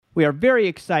We are very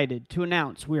excited to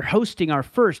announce we're hosting our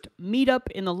first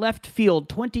Meetup in the Left Field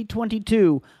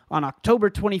 2022 on October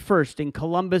 21st in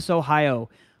Columbus, Ohio.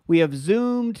 We have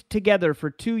Zoomed together for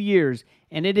 2 years,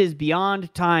 and it is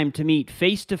beyond time to meet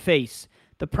face-to-face.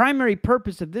 The primary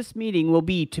purpose of this meeting will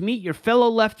be to meet your fellow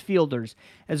left fielders,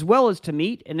 as well as to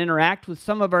meet and interact with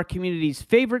some of our community's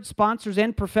favorite sponsors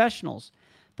and professionals.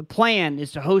 The plan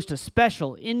is to host a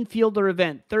special infielder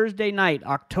event Thursday night,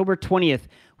 October 20th,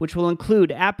 which will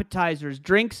include appetizers,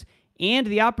 drinks, and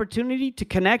the opportunity to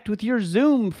connect with your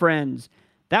Zoom friends.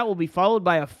 That will be followed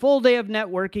by a full day of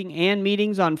networking and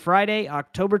meetings on Friday,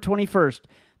 October 21st.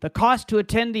 The cost to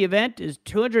attend the event is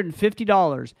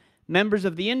 $250. Members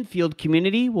of the infield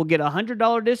community will get a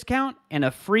 $100 discount and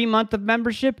a free month of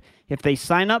membership if they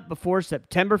sign up before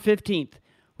September 15th.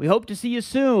 We hope to see you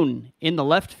soon in the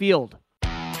left field.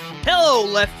 Hello,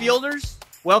 left fielders.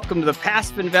 Welcome to the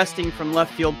Passive Investing from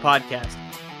Left Field podcast.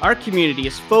 Our community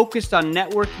is focused on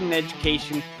networking and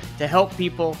education to help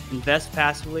people invest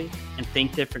passively and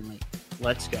think differently.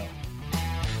 Let's go.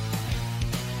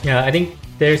 Yeah, I think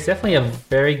there's definitely a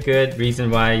very good reason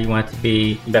why you want to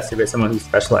be invested with someone who's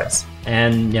specialized.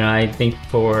 And, I think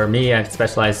for me, I've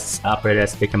specialized operated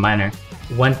as a Bitcoin miner.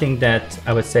 One thing that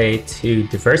I would say to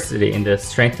diversity and the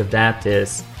strength of that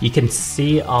is you can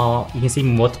see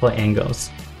multiple angles,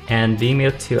 and being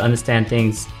able to understand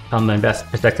things from an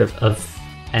perspective of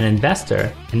an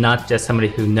investor and not just somebody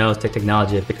who knows the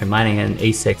technology of Bitcoin mining and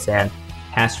ASICs and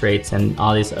hash rates and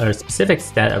all these other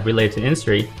specifics that are related to the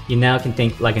industry. You now can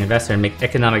think like an investor and make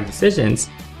economic decisions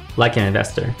like an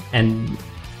investor. And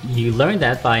you learn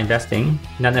that by investing,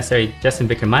 not necessarily just in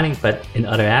Bitcoin mining, but in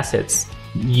other assets.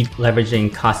 You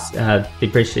leveraging cost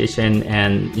depreciation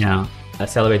and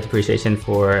accelerate depreciation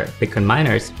for Bitcoin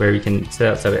miners, where we can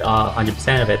accelerate all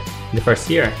 100% of it in the first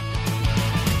year.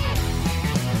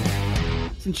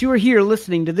 Since you are here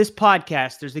listening to this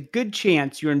podcast, there's a good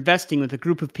chance you're investing with a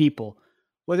group of people.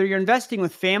 Whether you're investing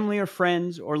with family or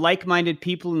friends or like-minded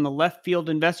people in the left field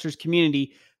investors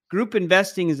community, group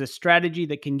investing is a strategy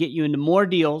that can get you into more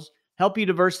deals, help you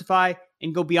diversify,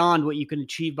 and go beyond what you can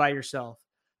achieve by yourself.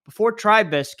 Before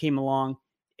TribeVest came along,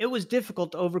 it was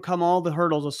difficult to overcome all the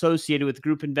hurdles associated with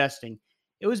group investing.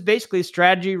 It was basically a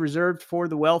strategy reserved for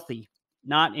the wealthy.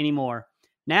 Not anymore.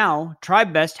 Now,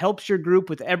 TribeVest helps your group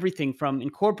with everything from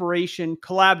incorporation,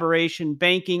 collaboration,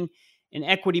 banking, and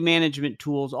equity management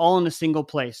tools all in a single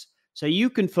place, so you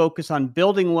can focus on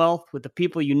building wealth with the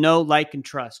people you know, like, and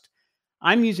trust.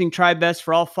 I'm using TribeVest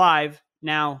for all 5,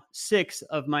 now 6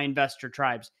 of my investor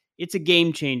tribes. It's a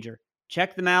game changer.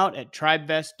 Check them out at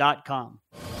tribevest.com.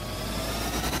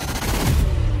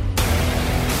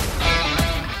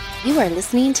 You are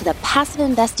listening to the Passive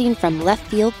Investing from Left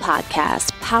Field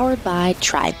podcast, powered by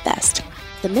TribeVest.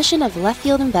 The mission of Left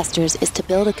Field Investors is to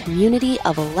build a community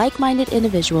of like-minded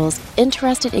individuals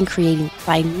interested in creating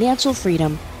financial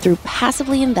freedom through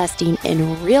passively investing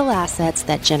in real assets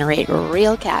that generate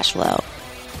real cash flow.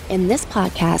 In this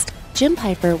podcast, Jim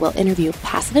Piper will interview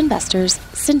passive investors,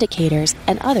 syndicators,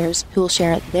 and others who will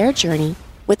share their journey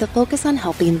with a focus on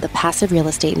helping the passive real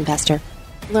estate investor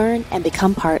learn and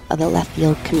become part of the Left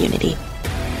Field community.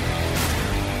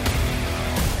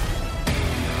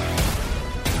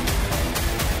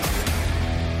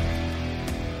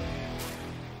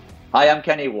 Hi, I'm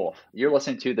Kenny Wolf. You're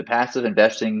listening to the Passive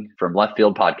Investing from Left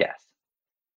Field podcast.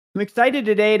 I'm excited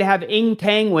today to have Eng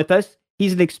Tang with us.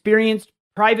 He's an experienced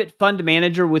private fund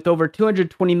manager with over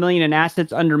 $220 million in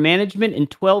assets under management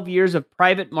and 12 years of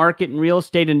private market and real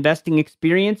estate investing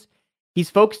experience. He's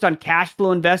focused on cash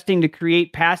flow investing to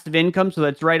create passive income, so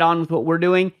that's right on with what we're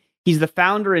doing. He's the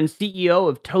founder and CEO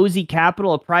of Tozy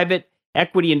Capital, a private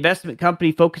equity investment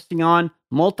company focusing on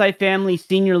multifamily,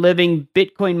 senior living,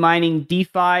 Bitcoin mining,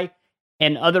 DeFi,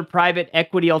 and other private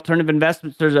equity alternative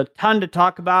investments. There's a ton to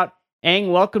talk about.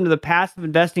 Eng, welcome to the Passive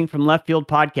Investing from Left Field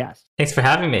podcast. Thanks for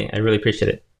having me. I really appreciate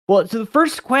it. Well, so the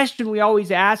first question we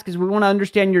always ask is we want to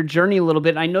understand your journey a little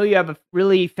bit. I know you have a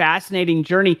really fascinating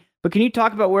journey, but can you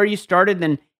talk about where you started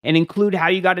and include how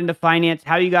you got into finance,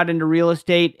 how you got into real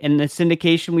estate and the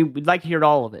syndication? We'd like to hear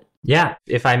all of it. Yeah,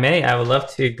 if I may, I would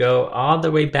love to go all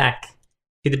the way back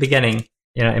to the beginning.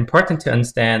 Important to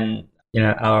understand,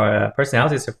 our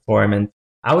personalities are formed. And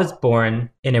I was born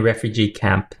in a refugee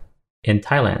camp in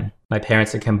Thailand. My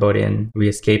parents are Cambodian. We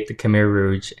escaped the Khmer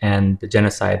Rouge and the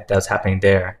genocide that was happening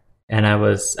there. And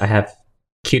I have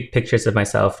cute pictures of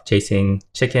myself chasing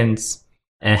chickens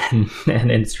and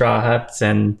in straw huts.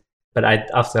 But I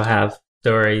also have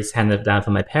stories handed down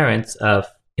from my parents of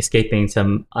escaping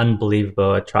some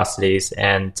unbelievable atrocities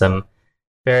and some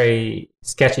very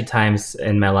sketchy times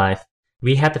in my life.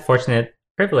 We had the fortunate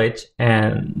privilege,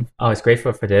 and I was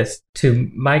grateful for this,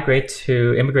 to immigrate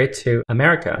to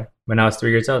America when I was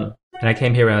 3 years old. And I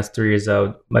came here when I was 3 years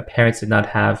old. My parents did not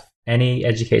have any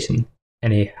education,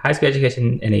 any high school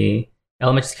education, any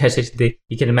elementary school education.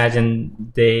 You can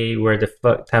imagine they were the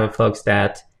type of folks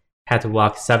that had to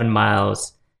walk 7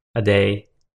 miles a day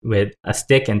with a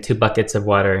stick and 2 buckets of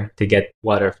water to get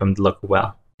water from the local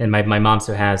well. And my mom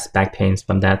still has back pains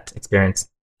from that experience.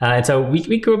 And so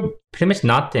we grew up pretty much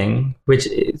nothing, which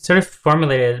sort of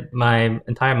formulated my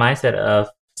entire mindset of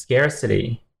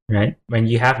scarcity, right? When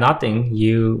you have nothing,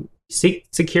 you seek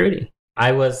security.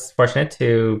 I was fortunate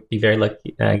to be very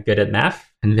good at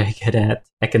math and very good at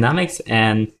economics.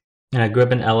 And I grew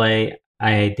up in LA.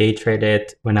 I day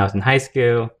traded when I was in high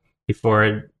school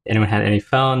before anyone had any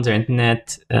phones or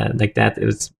internet like that. It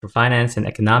was for finance and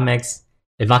economics.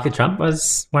 Ivanka Trump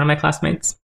was one of my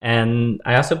classmates. And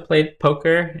I also played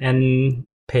poker and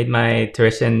paid my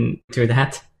tuition through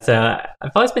that. So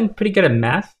I've always been pretty good at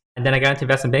math. And then I got into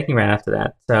investment banking right after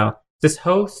that. So this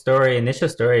whole initial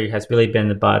story has really been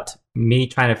about me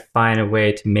trying to find a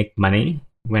way to make money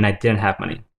when I didn't have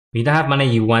money. When you don't have money,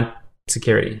 you want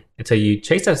security. And so you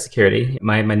chase that security.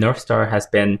 My North Star has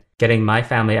been getting my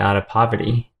family out of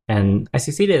poverty. And I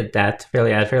succeeded at that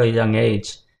at a fairly young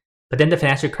age. But then the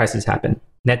financial crisis happened.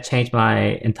 And that changed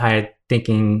my entire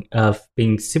thinking of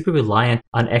being super reliant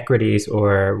on equities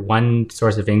or one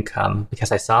source of income,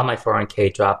 because I saw my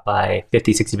 401k drop by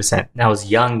 50, 60%. And I was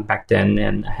young back then,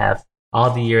 and I have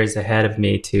all the years ahead of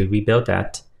me to rebuild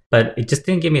that. But it just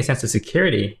didn't give me a sense of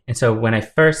security. And so when I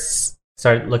first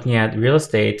started looking at real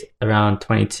estate around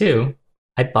 22,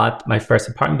 I bought my first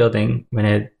apartment building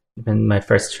when my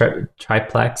first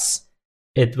triplex.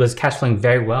 It was cash flowing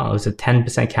very well. It was a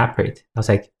 10% cap rate. I was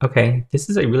like, okay, this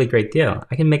is a really great deal.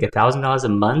 I can make $1,000 a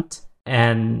month.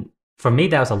 And for me,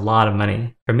 that was a lot of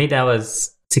money. For me, that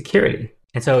was security.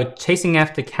 And so chasing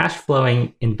after cash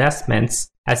flowing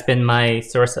investments has been my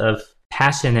source of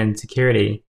passion and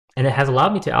security. And it has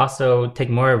allowed me to also take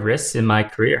more risks in my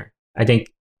career. I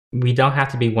think we don't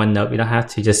have to be one note. We don't have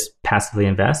to just passively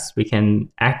invest. We can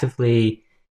actively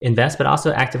invest, but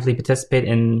also actively participate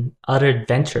in other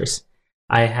ventures.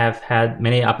 I have had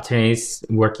many opportunities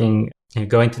going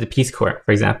to the Peace Corps,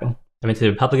 for example. I went to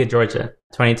the Republic of Georgia,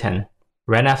 2010,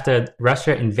 right after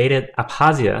Russia invaded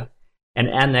Abkhazia and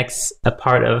annexed a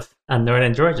part of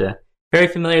northern Georgia. Very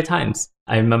familiar times.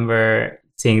 I remember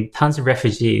seeing tons of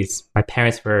refugees. My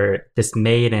parents were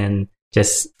dismayed and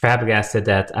just flabbergasted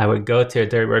that I would go to a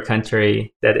third world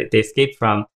country that they escaped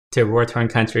from to a war-torn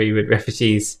country with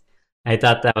refugees. I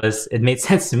thought it made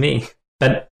sense to me.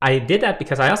 But I did that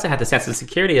because I also had the sense of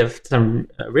security of some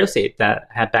real estate that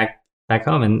I had back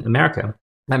home in America.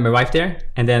 Met my wife there,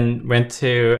 and then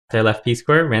I left Peace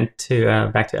Corps, went to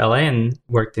back to LA and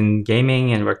worked in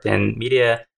gaming and worked in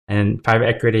media and private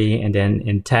equity, and then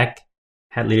in tech.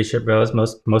 Had leadership roles.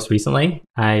 Most recently,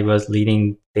 I was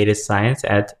leading data science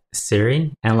at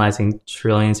Siri, analyzing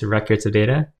trillions of records of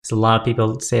data. So a lot of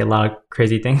people say a lot of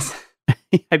crazy things.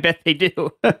 I bet they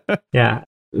do. Yeah.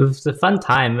 It was a fun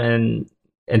time and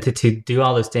to do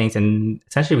all those things and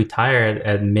essentially retire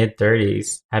at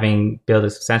mid-30s, having built a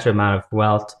substantial amount of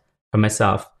wealth for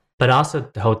myself. But also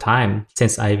the whole time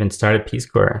since I even started Peace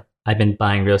Corps, I've been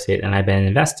buying real estate and I've been an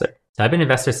investor. So I've been an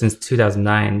investor since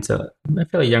 2009. So I'm a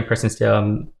fairly young person still.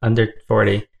 I'm under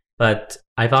 40. But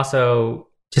I've also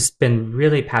just been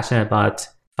really passionate about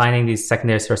finding these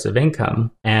secondary sources of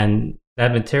income. And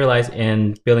that materialized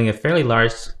in building a fairly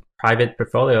large private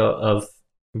portfolio of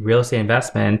real estate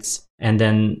investments. And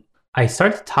then I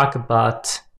started to talk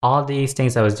about all these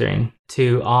things I was doing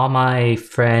to all my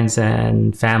friends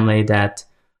and family that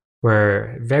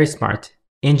were very smart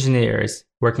engineers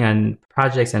working on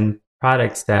projects and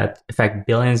products that affect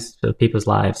billions of people's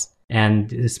lives. And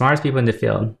the smartest people in the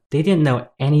field, they didn't know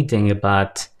anything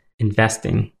about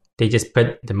investing. They just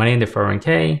put the money in their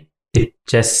 401k. They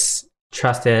just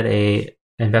trusted an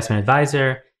investment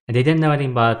advisor. And they didn't know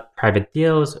anything about private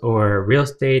deals or real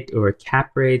estate or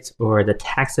cap rates or the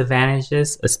tax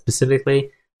advantages specifically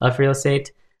of real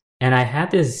estate. And I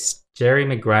had this Jerry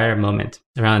Maguire moment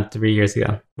around 3 years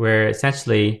ago, where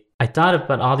essentially I thought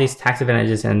about all these tax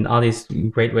advantages and all these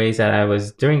great ways that I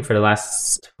was doing for the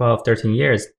last 12, 13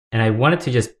 years. And I wanted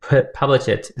to just publish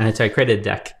it. And so I created a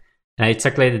deck. And I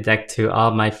circulated the deck to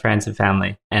all my friends and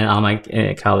family and all my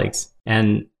colleagues.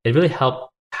 And it really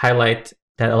helped highlight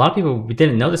that a lot of people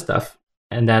didn't know this stuff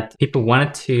and that people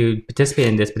wanted to participate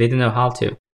in this, but they didn't know how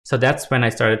to. So that's when I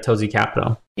started Tozi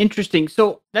Capital. Interesting.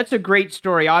 So that's a great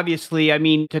story. Obviously, I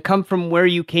mean, to come from where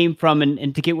you came from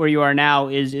and to get where you are now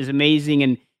is amazing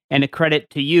and a credit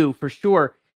to you for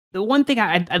sure. The one thing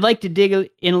I'd like to dig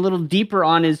in a little deeper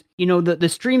on is, the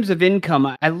streams of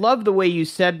income. I love the way you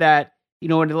said that, it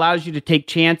allows you to take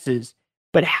chances.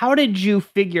 But how did you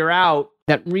figure out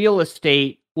that real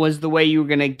estate was the way you were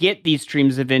going to get these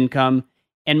streams of income?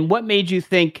 And what made you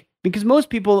think, because most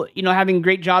people, having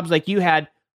great jobs like you had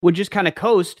would just kind of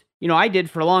coast. I did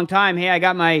for a long time. Hey, I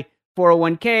got my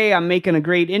 401k. I'm making a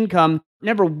great income.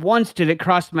 Never once did it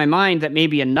cross my mind that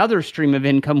maybe another stream of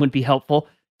income would be helpful.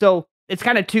 So it's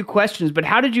kind of two questions, but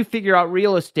how did you figure out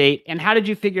real estate, and how did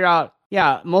you figure out,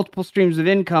 multiple streams of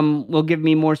income will give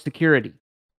me more security?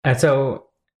 And so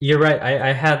you're right.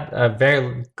 I had a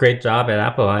very great job at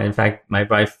Apple. In fact, my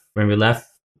wife, when we left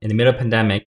in the middle of the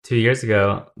pandemic 2 years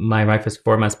ago, my wife was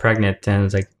 4 months pregnant and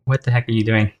was like, what the heck are you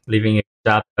doing? Leaving a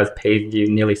job that paid you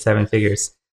nearly 7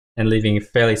 figures and leaving a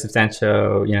fairly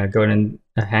substantial, going in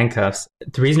handcuffs.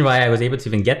 The reason why I was able to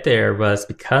even get there was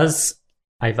because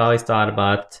I've always thought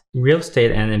about real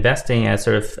estate and investing as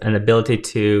sort of an ability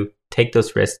to take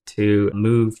those risks, to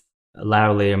move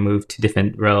laterally or move to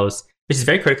different roles, which is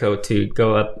very critical to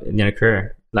go up in a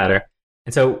career ladder.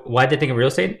 And so why did I think of real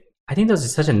estate? I think this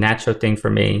is such a natural thing for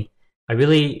me. I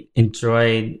really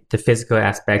enjoyed the physical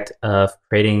aspect of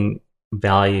creating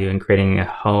value and creating a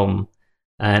home.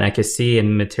 And I could see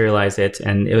and materialize it.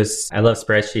 And I love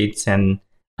spreadsheets and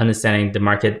understanding the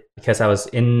market, because I was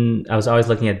always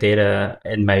looking at data.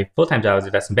 In my full-time job, I was an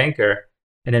investment banker,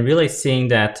 and then really seeing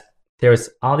that there was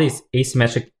all these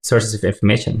asymmetric sources of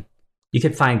information. You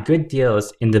could find good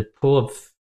deals in the pool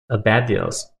of bad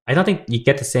deals. I don't think you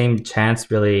get the same chance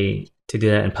really to do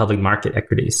that in public market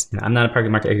equities. I'm not a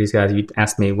public market equities guy. You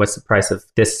ask me what's the price of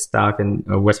this stock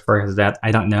or what's the price of that.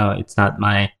 I don't know. It's not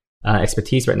my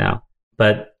expertise right now.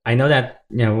 But I know that,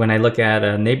 when I look at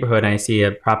a neighborhood and I see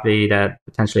a property that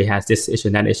potentially has this issue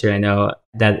and that issue, I know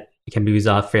that it can be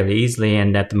resolved fairly easily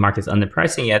and that the market's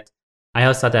underpricing it. I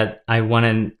also thought that I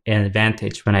wanted an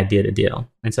advantage when I did a deal.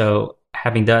 And so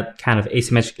having that kind of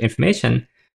asymmetric information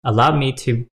allowed me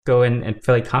to go in and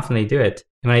fairly confidently do it.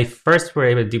 And when I first were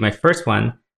able to do my first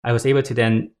one, I was able to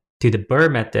then do the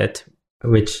BRRRR method,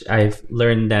 which I've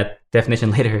learned that definition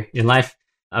later in life.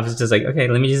 I was just like, okay,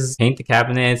 let me just paint the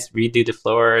cabinets, redo the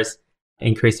floors,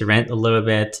 increase the rent a little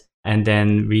bit, and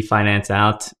then refinance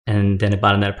out. And then I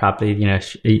bought another property,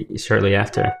 shortly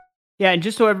after. Yeah, and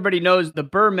just so everybody knows, the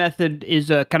BRRRR method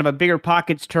is a kind of a bigger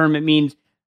pockets term. It means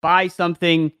buy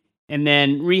something and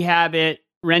then rehab it,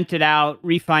 rent it out,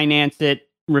 refinance it,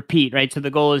 repeat, right? So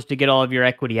the goal is to get all of your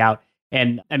equity out.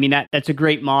 And I mean, that's a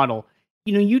great model.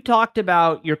 You talked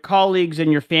about your colleagues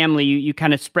and your family, you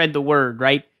kind of spread the word,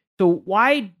 right? So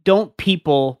why don't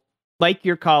people like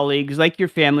your colleagues, like your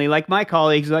family, like my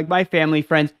colleagues, like my family,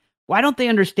 friends, why don't they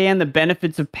understand the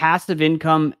benefits of passive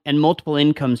income and multiple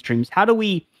income streams? Part of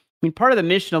the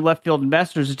mission of Left Field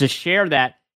Investors is to share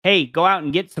that, hey, go out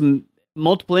and get some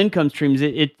multiple income streams.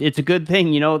 It's a good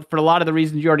thing, for a lot of the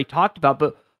reasons you already talked about.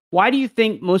 But why do you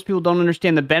think most people don't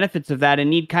understand the benefits of that and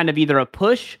need kind of either a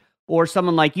push or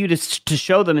someone like you to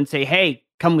show them and say, hey,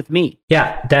 come with me?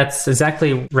 Yeah, that's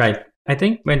exactly right. I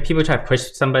think when people try to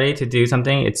push somebody to do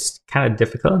something, it's kind of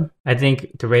difficult. I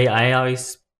think the way I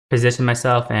always position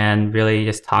myself and really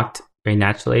just talked very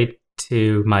naturally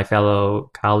to my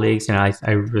fellow colleagues, I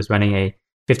was running a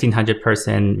 1,500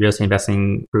 person real estate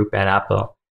investing group at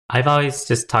Apple. I've always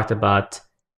just talked about,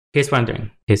 here's what I'm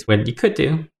doing. Here's what you could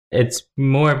do. It's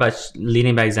more about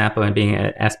leading by example and being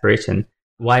an aspiration.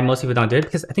 Why most people don't do it?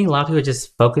 Because I think a lot of people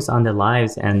just focus on their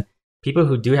lives, and people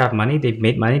who do have money, they've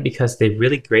made money because they're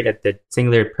really great at their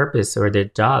singular purpose or their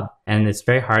job. And it's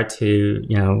very hard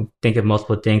to, think of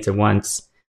multiple things at once.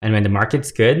 And when the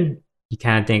market's good, you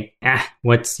kind of think,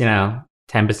 what's,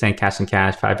 10% cash and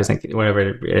cash, 5%, whatever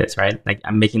it is, right? Like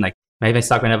I'm making maybe my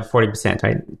stock went up 40%,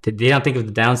 right? They don't think of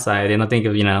the downside. They don't think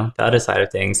of, the other side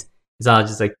of things. It's all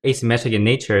just like asymmetric in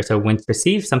nature. So when you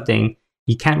perceive something,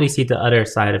 you can't really see the other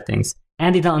side of things.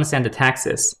 And they don't understand the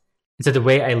taxes. And so the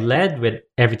way I led with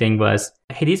everything was,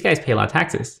 hey, these guys pay a lot of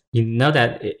taxes. You know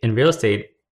that in real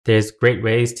estate, there's great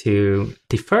ways to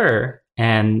defer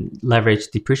and leverage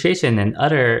depreciation and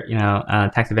other,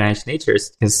 tax advantage natures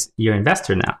because you're an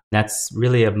investor now. That's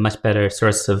really a much better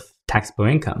source of taxable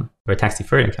income or tax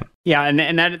deferred income. Yeah,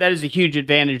 and that is a huge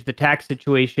advantage, the tax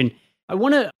situation. I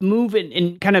want to move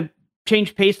and kind of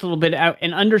change pace a little bit out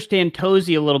and understand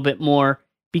Tozy a little bit more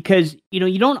because,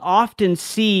 you don't often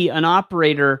see an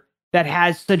operator that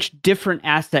has such different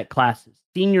asset classes,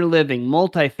 senior living,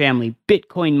 multifamily,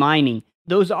 Bitcoin mining.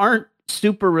 Those aren't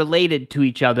super related to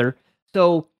each other.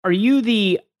 So are you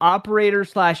the operator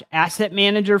 / asset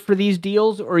manager for these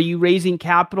deals, or are you raising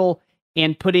capital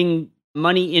and putting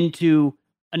money into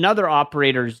another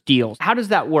operator's deals? How does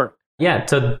that work? Yeah,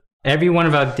 so every one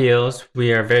of our deals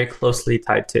we are very closely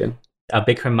tied to.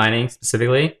 Bitcoin mining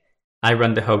specifically, I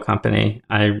run the whole company.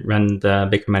 I run the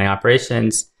Bitcoin mining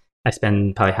operations. I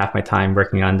spend probably half my time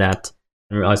working on that.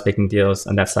 And we're always making deals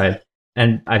on that side.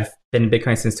 And I've been in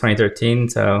Bitcoin since 2013,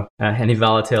 so any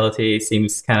volatility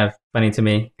seems kind of funny to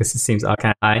me because it seems all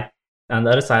kind of high. On the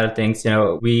other side of things,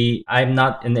 I'm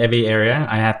not in every area.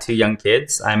 I have 2 young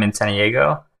kids. I'm in San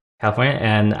Diego, California,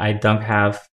 and I don't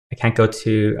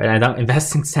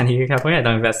invest in San Diego, California. I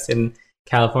don't invest in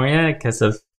California because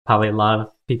of probably a lot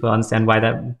of people understand why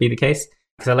that would be the case.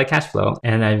 Because I like cash flow,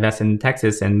 and I invest in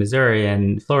Texas and Missouri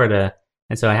and Florida.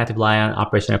 And so I have to rely on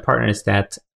operational partners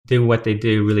that do what they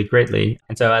do really greatly.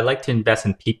 And so I like to invest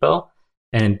in people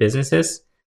and in businesses,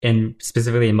 and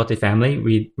specifically in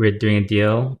multifamily. We're doing a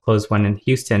deal, closed one in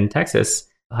Houston, Texas,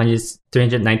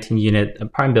 319 unit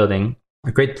apartment building,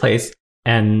 a great place.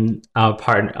 And our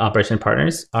operation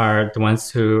partners are the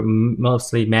ones who are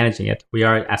mostly managing it. We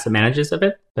are asset managers of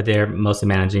it, but they're mostly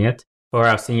managing it. For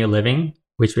our senior living,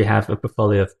 which we have a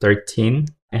portfolio of 13,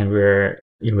 and we're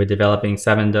developing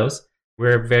 7 of those.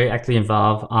 We're very actively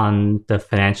involved on the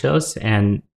financials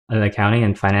and accounting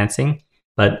and financing,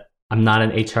 but I'm not an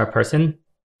HR person.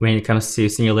 When it comes to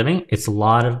senior living, it's a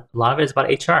lot of it is about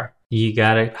HR. You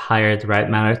gotta hire the right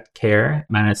amount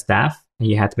of staff, and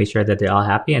you have to make sure that they're all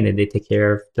happy and that they take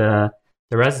care of the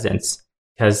residents,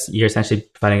 because you're essentially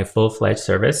providing a full-fledged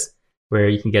service where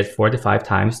you can get 4 to 5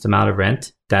 times the amount of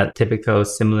rent that typical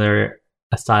similar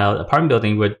style apartment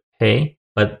building would pay,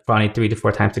 but for only 3 to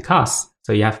 4 times the cost.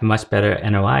 So you have much better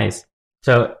NOIs.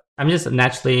 So I'm just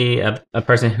naturally a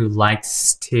person who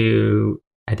likes to,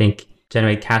 I think,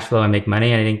 generate cash flow and make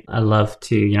money. And I think I love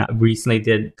to, recently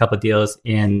did a couple of deals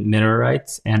in mineral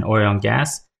rights and oil and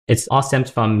gas. It's all stems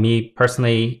from me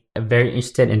personally, a very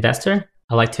interested investor.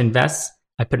 I like to invest.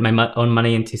 I put my own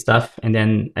money into stuff, and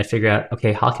then I figure out,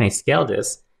 okay, how can I scale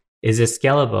this? Is this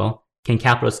scalable? Can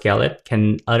capital scale it?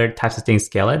 Can other types of things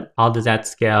scale it? How does that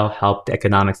scale help the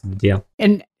economics of the deal?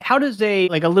 And how does a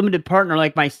limited partner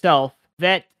like myself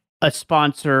vet a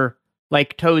sponsor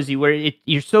like Tozy, where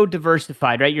you're so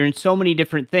diversified, right? You're in so many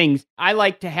different things. I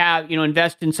like to have,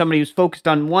 invest in somebody who's focused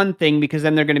on one thing, because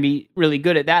then they're going to be really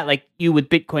good at that, like you with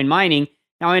Bitcoin mining.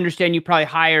 Now, I understand you probably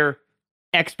hire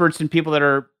experts and people that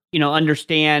are,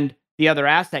 understand the other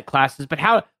asset classes, but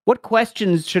what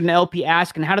questions should an LP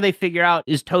ask, and how do they figure out,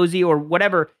 is Tozy or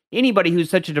whatever, anybody who's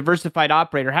such a diversified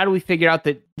operator, how do we figure out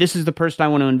that this is the person I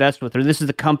want to invest with, or this is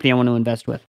the company I want to invest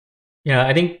with? Yeah,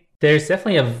 I think there's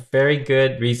definitely a very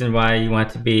good reason why you want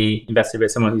to be invested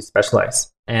with someone who's specialized.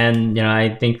 And,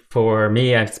 I think for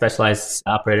me, I've specialized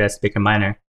operated as a Bitcoin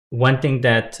miner. One thing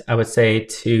that I would say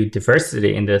to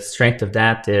diversity and the strength of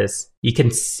that is you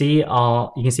can see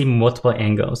multiple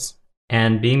angles,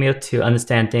 and being able to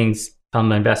understand things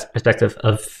from an perspective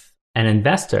of an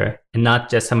investor, and not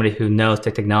just somebody who knows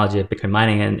the technology of Bitcoin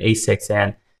mining and ASICs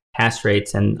and hash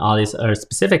rates and all these other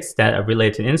specifics that are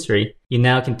related to the industry. You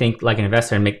now can think like an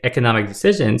investor and make economic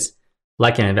decisions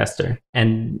like an investor.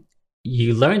 And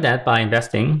you learn that by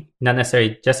investing, not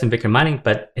necessarily just in Bitcoin mining,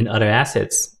 but in other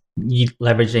assets. You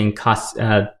leveraging cost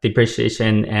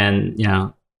depreciation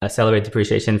and accelerate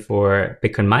depreciation for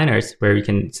Bitcoin miners, where you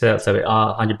can accelerate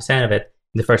all 100% of it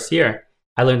in the first year.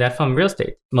 I learned that from real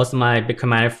estate. Most of my Bitcoin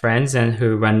miner friends and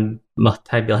who run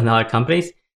multi-billion-dollar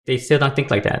companies, they still don't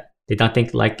think like that. They don't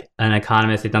think like an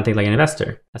economist. They don't think like an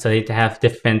investor. So they have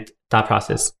different thought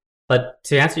process. But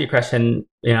to answer your question,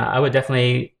 I would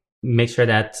definitely make sure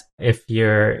that if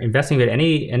you're investing with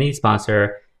any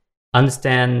sponsor,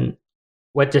 understand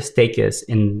what your stake is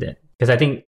in it. Because I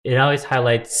think it always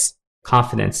highlights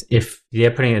confidence if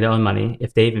they're putting in their own money,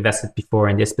 if they've invested before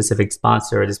in this specific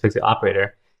sponsor or this specific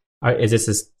operator, or is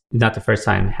this not the first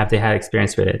time? Have they had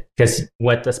experience with it? Because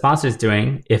what the sponsor is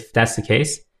doing, if that's the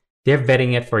case, they're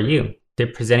vetting it for you. They're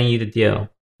presenting you the deal.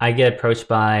 I get approached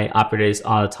by operators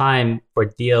all the time for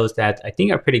deals that I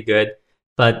think are pretty good,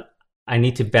 but I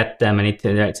need to vet them.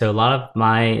 So a lot of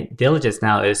my diligence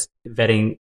now is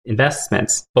vetting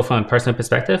investments, both from a personal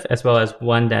perspective as well as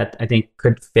one that I think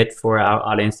could fit for our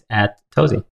audience at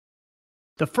Tozy.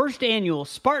 The first annual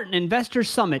Spartan Investor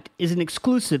Summit is an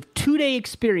exclusive 2-day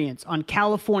experience on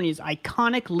California's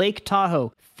iconic Lake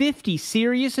Tahoe. 50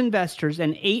 serious investors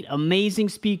and 8 amazing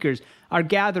speakers are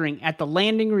gathering at the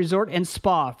Landing Resort and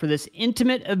Spa for this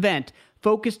intimate event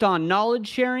focused on knowledge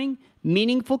sharing,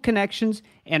 meaningful connections,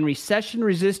 and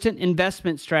recession-resistant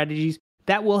investment strategies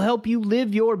that will help you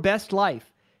live your best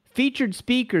life. Featured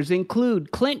speakers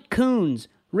include Clint Coons,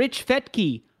 Rich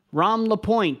Fetke, Ram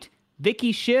LaPointe,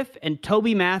 Vicky Schiff, and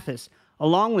Toby Mathis,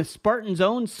 along with Spartan's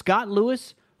own Scott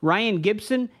Lewis, Ryan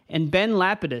Gibson, and Ben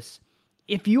Lapidus.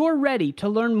 If you're ready to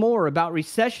learn more about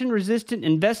recession-resistant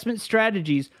investment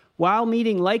strategies while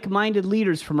meeting like-minded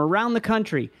leaders from around the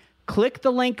country, click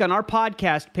the link on our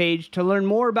podcast page to learn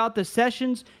more about the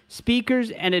sessions,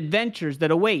 speakers, and adventures that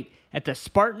await at the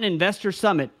Spartan Investor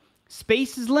Summit.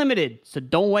 Space is limited, so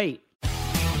don't wait.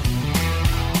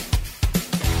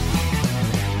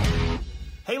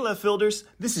 Hey left fielders,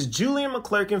 this is Julian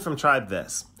McClurkin from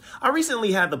TribeVest. I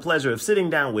recently had the pleasure of sitting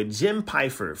down with Jim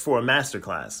Pfeiffer for a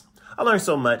masterclass. I learned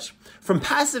so much, from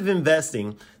passive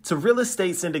investing to real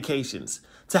estate syndications,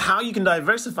 to how you can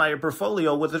diversify your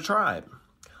portfolio with a tribe.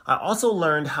 I also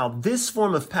learned how this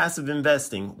form of passive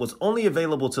investing was only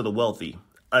available to the wealthy.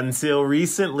 Until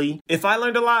recently. If I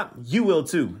learned a lot, you will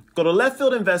too. Go to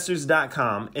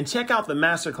leftfieldinvestors.com and check out the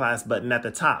masterclass button at the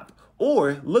top,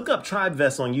 or look up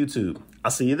TribeVest on YouTube.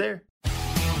 I'll see you there.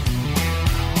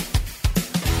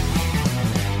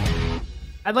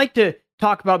 I'd like to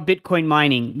talk about Bitcoin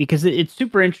mining because it's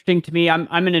super interesting to me. I'm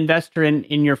an investor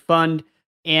in your fund,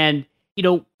 and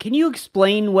can you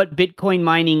explain what Bitcoin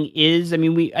mining is? I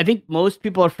mean, I think most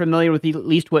people are familiar with at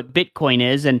least what Bitcoin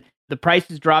is, and the price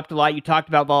has dropped a lot. You talked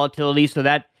about volatility, so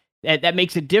that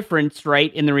makes a difference,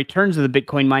 right, in the returns of the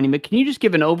Bitcoin mining. But can you just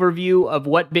give an overview of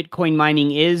what Bitcoin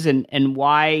mining is and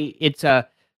why it's a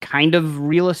kind of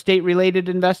real estate related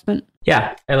investment?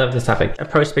 Yeah, I love this topic.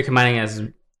 Approach Bitcoin mining as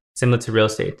similar to real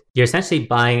estate. You're essentially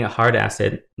buying a hard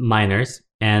asset, miners,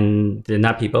 and they're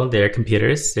not people, they're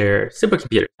computers, they're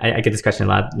supercomputers. I get this question a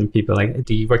lot when people are like,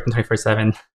 do you work them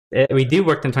 24/7? We do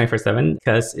work them 24/7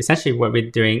 because essentially what we're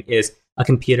doing is a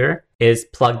computer is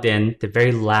plugged in, they're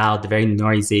very loud, they're very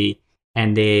noisy,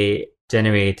 and they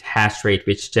generate hash rate,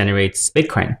 which generates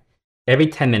Bitcoin. Every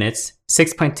 10 minutes,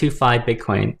 6.25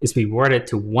 Bitcoin is rewarded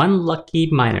to one lucky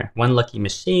miner, one lucky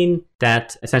machine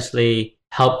that essentially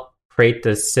help create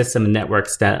the system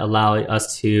networks that allow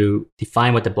us to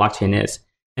define what the blockchain is.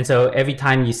 And so every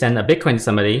time you send a Bitcoin to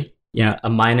somebody, a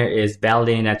miner is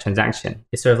validating that transaction.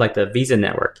 It's sort of like the Visa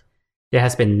network. There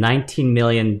has been 19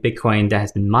 million Bitcoin that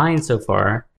has been mined so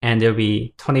far, and there'll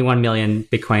be 21 million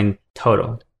Bitcoin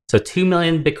total. So 2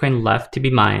 million Bitcoin left to be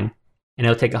mined, and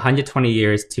it'll take 120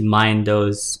 years to mine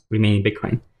those remaining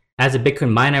Bitcoin. As a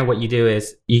Bitcoin miner, what you do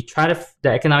is the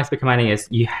economics of Bitcoin mining is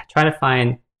you try to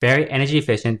find very energy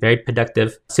efficient, very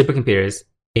productive supercomputers,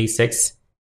 ASICs,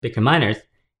 Bitcoin miners,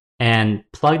 and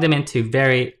plug them into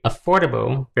very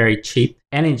affordable, very cheap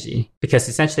energy. Because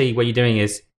essentially what you're doing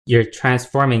is you're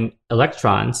transforming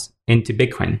electrons into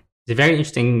Bitcoin. It's a very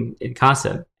interesting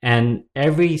concept. And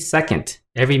every second,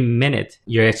 every minute,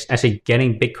 you're actually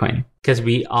getting Bitcoin because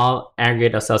we all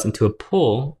aggregate ourselves into a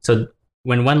pool. So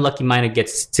when one lucky miner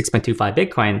gets 6.25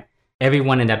 Bitcoin,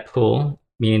 everyone in that pool,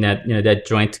 meaning that, that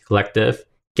joint collective,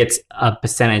 gets a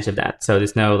percentage of that. So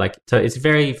there's no so it's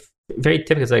very, very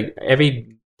typical. It's like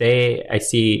every day I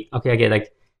see, okay, I get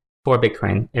like 4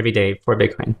 Bitcoin every day, 4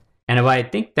 Bitcoin. And why I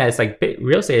think that it's like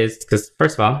real estate is because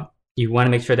first of all, you want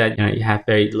to make sure that you have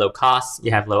very low costs,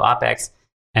 you have low OPEX.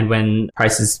 And when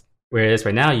prices where it is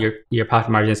right now, your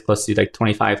profit margin is close to like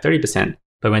 25-30%.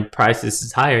 But when prices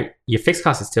is higher, your fixed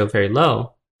cost is still very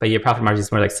low, but your profit margin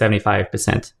is more like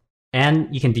 75%.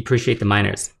 And you can depreciate the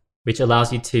miners, which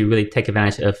allows you to really take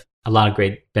advantage of a lot of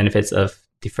great benefits of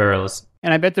deferrals.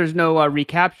 And I bet there's no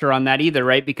recapture on that either,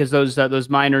 right? Because those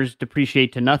miners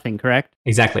depreciate to nothing, correct?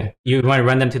 Exactly. You want to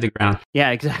run them to the ground.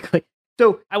 Yeah, exactly.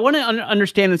 So I want to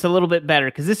understand this a little bit better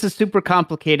because this is super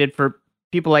complicated for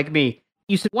people like me.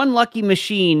 You said one lucky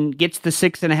machine gets the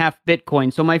 6.5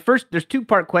 Bitcoin. So there's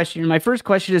 2-part question. My first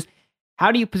question is,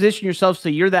 how do you position yourself so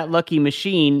you're that lucky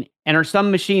machine? And are some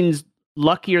machines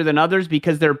luckier than others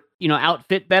because they're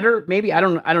outfit better? Maybe I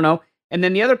don't know. And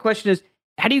then the other question is,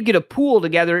 how do you get a pool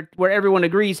together where everyone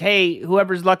agrees, hey,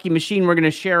 whoever's lucky machine, we're going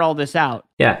to share all this out?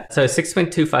 Yeah, so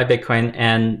 6.25 Bitcoin,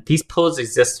 and these pools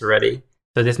exist already.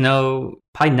 So there's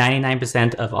probably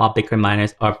 99% of all Bitcoin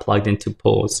miners are plugged into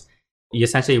pools.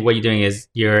 Essentially what you're doing is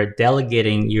you're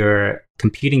delegating your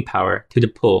computing power to the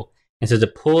pool. And so the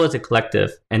pool is a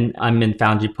collective, and I'm in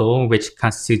Foundry Pool, which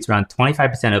constitutes around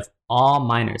 25% of all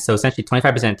miners. So essentially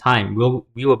 25% of the time,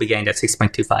 we will be getting that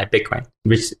 6.25 Bitcoin,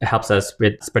 which helps us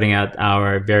with spreading out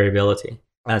our variability.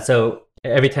 So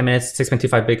every 10 minutes,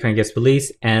 6.25 Bitcoin gets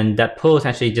released, and that pool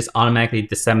essentially just automatically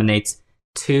disseminates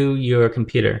to your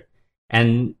computer.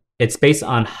 And it's based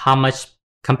on how much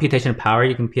computational power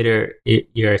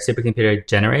your supercomputer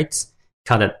generates,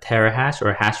 called a terahash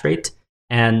or hash rate.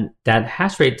 And that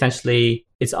hash rate essentially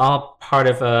is all part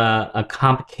of a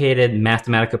complicated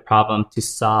mathematical problem to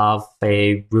solve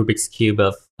a Rubik's Cube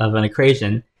of an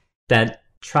equation that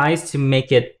tries to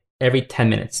make it every 10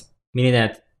 minutes. Meaning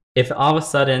that if all of a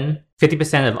sudden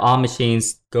 50% of all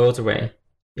machines goes away,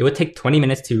 it would take 20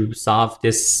 minutes to solve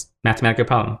this mathematical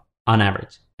problem on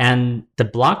average. And the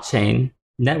blockchain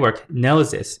network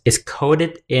knows this. It's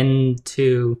coded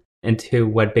into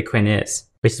what Bitcoin is,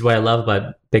 which is what I love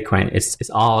about Bitcoin. It's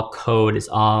all code, it's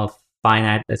all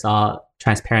finite, it's all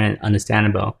transparent and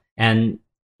understandable. And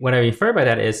what I refer by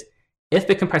that is, if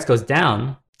Bitcoin price goes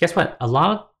down, guess what? A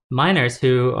lot of miners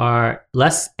who are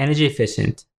less energy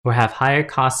efficient or have higher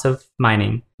costs of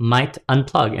mining might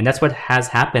unplug. And that's what has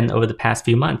happened over the past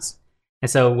few months.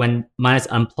 And so when miners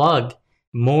unplug,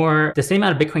 the same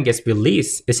amount of Bitcoin gets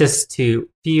released. It's just to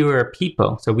fewer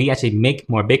people. So we actually make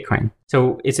more Bitcoin.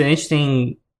 So it's an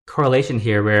interesting correlation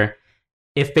here where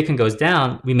if Bitcoin goes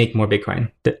down, we make more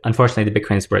Bitcoin. Unfortunately, the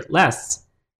Bitcoin is worth less.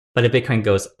 But if Bitcoin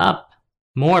goes up,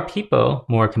 more people,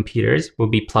 more computers will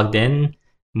be plugged in,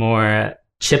 more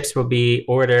chips will be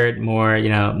ordered, more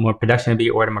production will be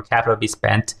ordered, more capital will be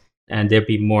spent, and there'll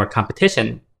be more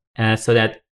competition. So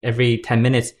that every 10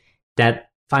 minutes, that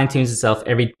fine-tunes itself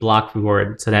every block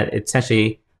reward, so that it's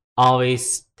essentially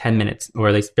always 10 minutes, or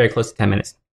at least very close to 10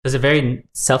 minutes. It's a very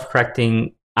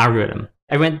self-correcting algorithm.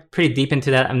 I went pretty deep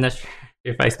into that. I'm not sure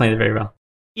if I explained it very well.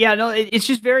 Yeah, no, it's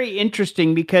just very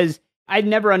interesting because I'd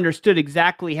never understood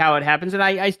exactly how it happens, and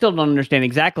I still don't understand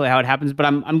exactly how it happens, but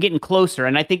I'm getting closer.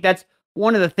 And I think that's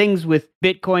one of the things with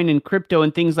Bitcoin and crypto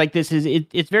and things like this is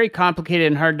it's very complicated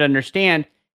and hard to understand.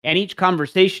 And each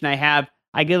conversation I have,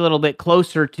 I get a little bit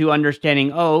closer to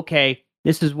understanding, oh, okay,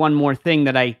 this is one more thing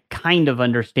that I kind of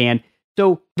understand.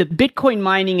 So the Bitcoin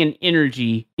mining and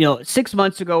energy, 6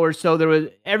 months ago or so,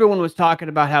 everyone was talking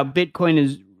about how Bitcoin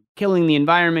is killing the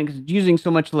environment because it's using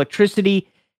so much electricity.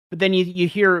 But then you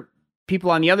hear people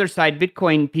on the other side,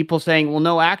 Bitcoin people saying, well,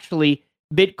 no, actually,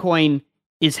 Bitcoin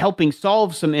is helping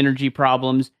solve some energy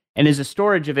problems and is a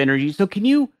storage of energy. So can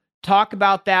you talk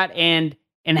about that and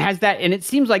it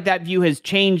seems like that view has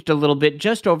changed a little bit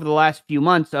just over the last few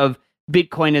months of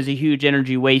Bitcoin as a huge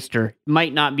energy waster.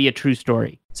 Might not be a true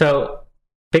story. So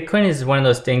Bitcoin is one of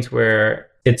those things where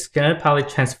it's going to probably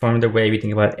transform the way we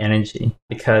think about energy,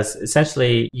 because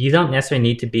essentially you don't necessarily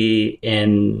need to be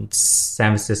in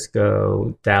San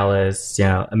Francisco, Dallas,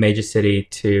 a major city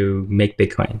to make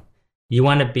Bitcoin. You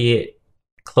want to be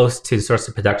close to the source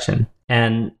of production.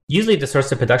 And usually the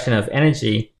source of production of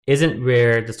energy isn't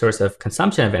where the source of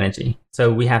consumption of energy.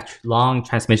 So we have long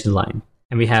transmission line,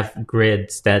 and we have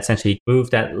grids that essentially move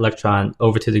that electron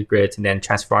over to the grids and then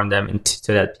transform them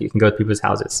so that you can go to people's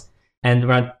houses. And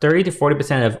around 30 to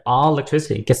 40% of all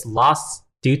electricity gets lost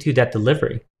due to that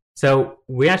delivery. So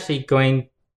we're actually going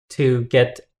to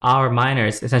get our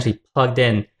miners essentially plugged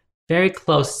in very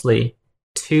closely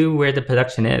to where the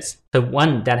production is. So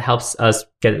one, that helps us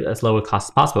get as low a cost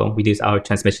as possible, reduce our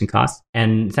transmission costs,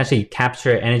 and essentially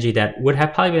capture energy that would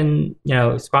have probably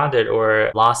been, squandered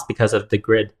or lost because of the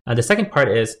grid. The second part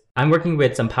is I'm working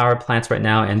with some power plants right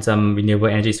now and some renewable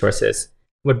energy sources.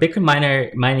 What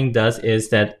Bitcoin mining does is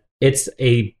that it's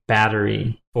a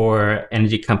battery for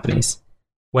energy companies.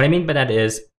 What I mean by that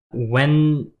is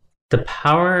when the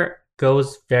power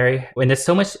when there's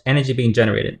so much energy being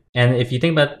generated. And if you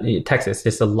think about Texas,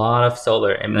 there's a lot of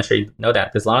solar. I'm not sure you know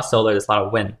that. There's a lot of solar, there's a lot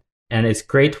of wind. And it's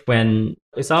great when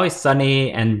it's always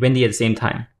sunny and windy at the same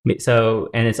time.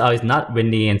 And it's always not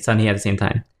windy and sunny at the same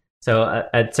time. So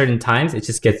at certain times, it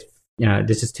just gets,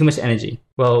 there's just too much energy.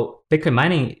 Well, Bitcoin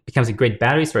mining becomes a great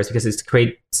battery source because it's a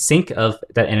great sink of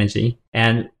that energy.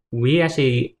 And we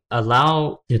actually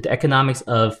allow the economics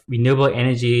of renewable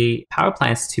energy power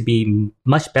plants to be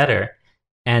much better.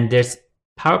 And there's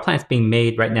power plants being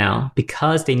made right now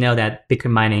because they know that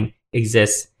Bitcoin mining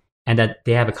exists and that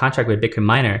they have a contract with Bitcoin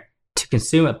miner to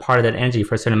consume a part of that energy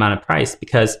for a certain amount of price,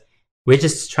 because we're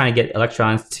just trying to get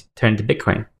electrons to turn to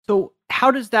Bitcoin. So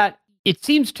how does that, it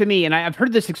seems to me, and I've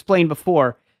heard this explained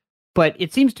before, but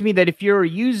it seems to me that if you're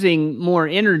using more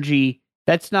energy,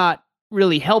 that's not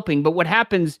really helping. But what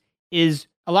happens is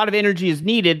a lot of energy is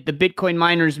needed. The Bitcoin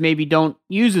miners maybe don't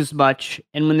use as much.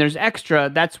 And when there's extra,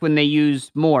 that's when they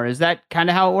use more. Is that kind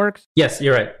of how it works? Yes,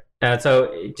 you're right.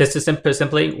 So just to put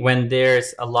simply, when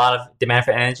there's a lot of demand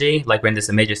for energy, like when there's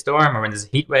a major storm or when there's a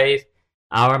heat wave,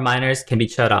 our miners can be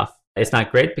shut off. It's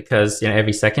not great because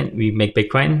every second we make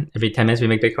Bitcoin, every 10 minutes we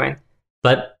make Bitcoin,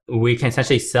 but we can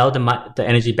essentially sell the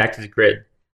energy back to the grid.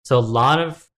 So a lot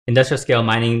of industrial scale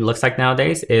mining looks like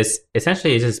nowadays is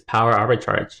essentially just power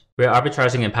arbitrage. We're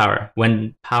arbitraging in power.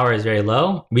 When power is very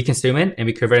low, we consume it and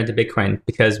we convert it to Bitcoin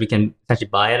because we can essentially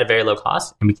buy it at a very low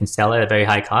cost and we can sell it at a very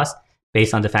high cost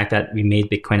based on the fact that we made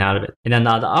Bitcoin out of it. And then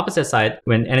on the opposite side,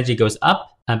 when energy goes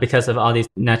up because of all these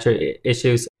natural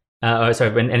issues,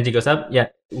 when energy goes up,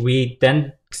 we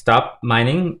then stop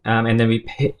mining and then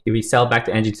we sell back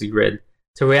the energy to the grid.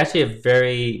 So we're actually a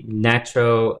very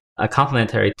natural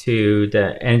complementary to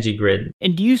the energy grid.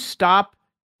 And do you stop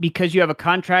because you have a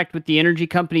contract with the energy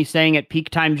company saying at peak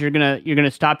times you're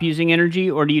gonna stop using energy,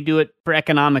 or do you do it for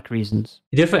economic reasons?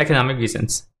 We do it for economic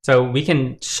reasons. So we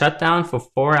can shut down for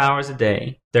 4 hours a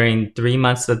day during 3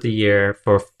 months of the year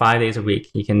for 5 days a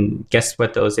week. You can guess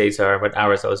what those days are, what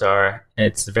hours those are.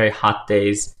 It's very hot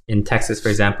days in Texas, for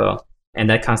example.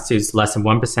 And that constitutes less than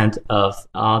 1% of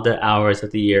all the hours of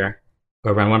the year,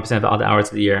 or around 1% of all the hours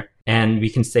of the year. And we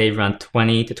can save around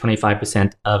 20 to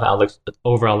 25% of our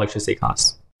overall electricity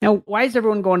costs. Now, why is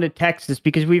everyone going to Texas?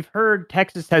 Because we've heard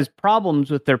Texas has problems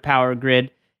with their power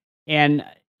grid. And,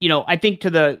 I think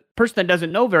to the person that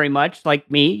doesn't know very much,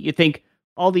 like me, you think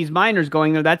all these miners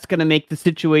going there, that's going to make the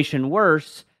situation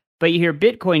worse. But you hear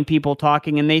Bitcoin people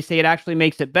talking, and they say it actually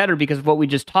makes it better because of what we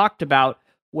just talked about,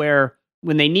 where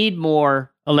when they need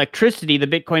more electricity, the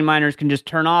Bitcoin miners can just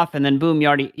turn off, and then boom,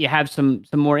 you have some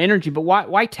more energy. But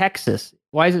why Texas?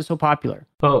 Why is it so popular?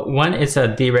 Well, one, it's a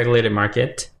deregulated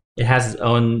market. It has its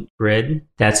own grid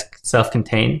that's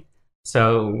self-contained.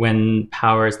 So when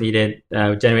power is needed,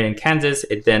 generated in Kansas,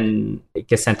 it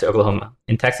gets sent to Oklahoma.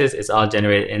 In Texas, it's all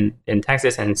generated in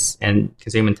Texas and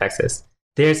consumed in Texas.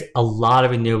 There's a lot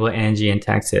of renewable energy in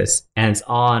Texas, and it's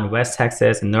all in West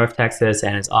Texas and North Texas,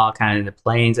 and it's all kind of in the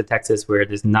plains of Texas where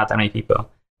there's not that many people.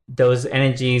 Those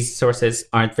energy sources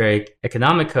aren't very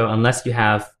economical unless you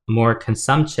have more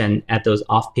consumption at those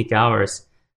off-peak hours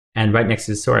and right next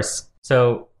to the source.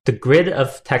 So the grid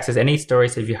of Texas, any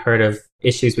stories if you heard of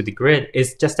issues with the grid,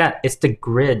 is just that. It's the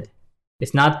grid.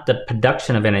 It's not the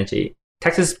production of energy.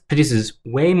 Texas produces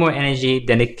way more energy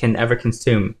than it can ever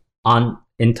consume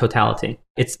in totality.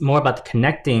 It's more about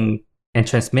connecting and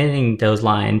transmitting those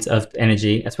lines of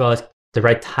energy, as well as the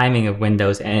right timing of when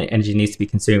those energy needs to be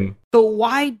consumed. So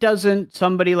why doesn't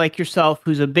somebody like yourself,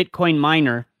 who's a Bitcoin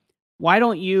miner, why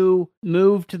don't you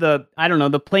move to the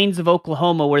plains of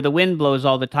Oklahoma where the wind blows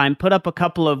all the time, put up a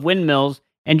couple of windmills,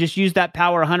 and just use that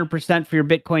power 100% for your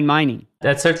Bitcoin mining?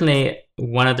 That's certainly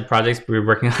one of the projects we're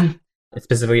working on,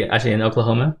 specifically actually in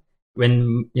Oklahoma.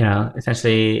 When,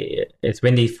 essentially it's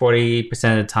windy 40%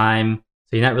 of the time.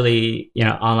 So you're not really,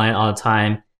 online all the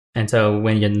time. And so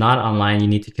when you're not online, you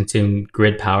need to consume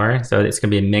grid power. So it's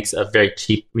going to be a mix of very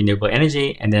cheap renewable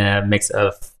energy and then a mix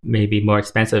of maybe more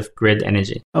expensive grid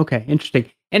energy. Okay,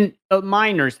 interesting. And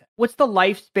miners, what's the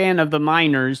lifespan of the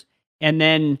miners? And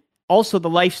then also the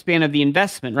lifespan of the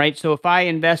investment, right? So if I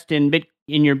invest in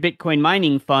your Bitcoin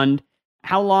mining fund,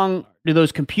 how long do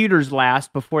those computers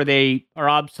last before they are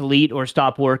obsolete or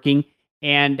stop working?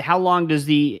 And how long does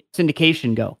the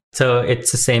syndication go? So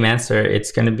it's the same answer.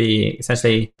 It's going to be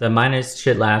essentially the miners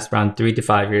should last around 3 to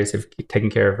 5 years if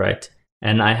taken care of right.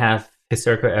 And I have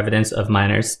historical evidence of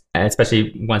miners,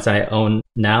 especially ones I own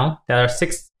now, that are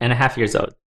 6.5 years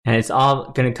old. And it's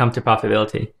all going to come to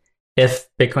profitability. If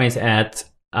Bitcoin's at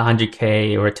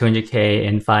 100K or 200K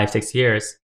in 5-6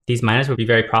 years, these miners will be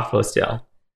very profitable still,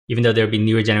 even though there will be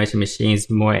newer generation machines,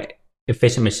 more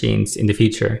efficient machines in the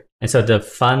future. And so the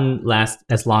fund lasts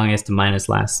as long as the miners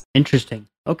last. Interesting.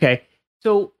 Okay.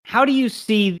 So how do you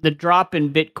see the drop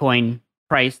in Bitcoin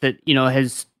price that,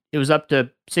 it was up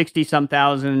to 60 some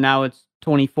thousand and now it's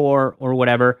 24 or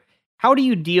whatever? How do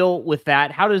you deal with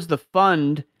that? How does the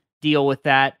fund deal with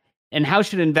that? And how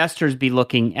should investors be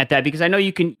looking at that? Because I know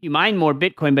you mine more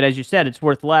Bitcoin, but as you said, it's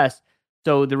worth less.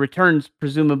 So the returns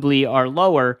presumably are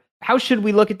lower. How should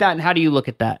we look at that, and how do you look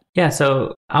at that? Yeah,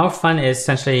 so our fund is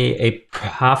essentially a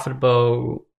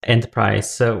profitable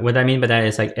enterprise. So what I mean by that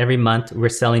is like every month we're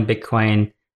selling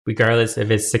Bitcoin, regardless if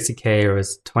it's 60K or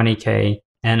it's 20K.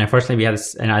 And unfortunately,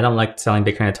 and I don't like selling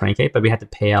Bitcoin at 20K, but we had to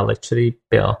pay our electricity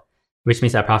bill, which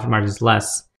means our profit margin is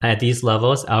less. At these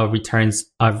levels, our returns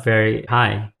are very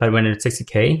high. But when it's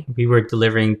 60K, we were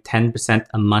delivering 10%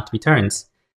 a month returns.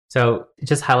 So it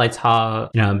just highlights how,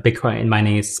 Bitcoin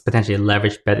mining is potentially a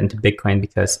leveraged bet into Bitcoin,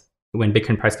 because when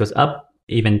Bitcoin price goes up,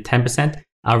 even 10%,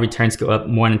 our returns go up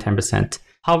more than 10%.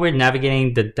 How we're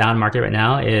navigating the down market right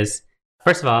now is,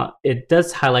 first of all, it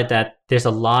does highlight that there's a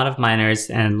lot of miners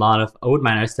and a lot of old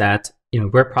miners that,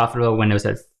 were profitable when it was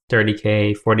at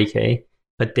 30K, 40K,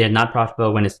 but they're not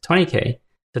profitable when it's 20K.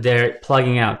 So they're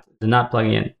plugging out, they're not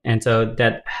plugging in. And so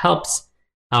that helps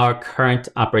our current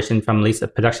operation from at least a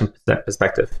production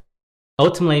perspective.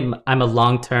 Ultimately, I'm a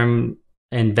long-term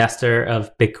investor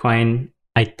of Bitcoin.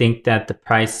 I think that the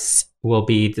price will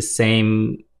be the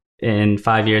same in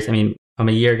 5 years. I mean, from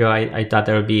a year ago, I thought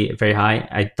that would be very high.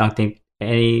 I don't think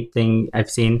anything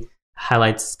I've seen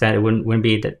highlights that it wouldn't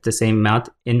be the same amount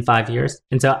in 5 years.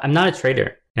 And so I'm not a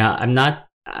trader. I'm not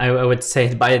I would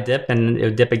say buy a dip and it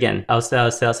would dip again. I'll sell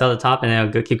the top and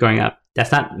it'll keep going up.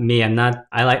 That's not me. I'm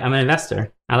an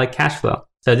investor. I like cash flow.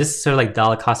 So this is sort of like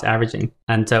dollar cost averaging.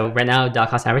 And so right now, dollar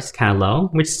cost average is kind of low,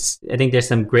 which I think there's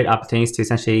some great opportunities to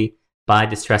essentially buy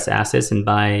distressed assets and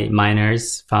buy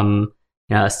miners from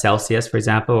Celsius, for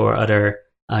example, or other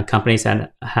companies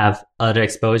that have other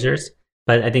exposures.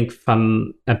 But I think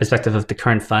from a perspective of the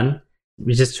current fund,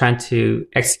 we're just trying to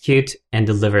execute and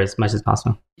deliver as much as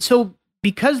possible. So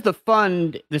because the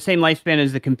fund, the same lifespan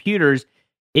as the computers,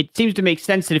 it seems to make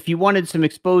sense that if you wanted some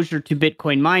exposure to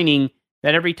Bitcoin mining,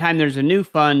 that every time there's a new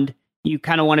fund, you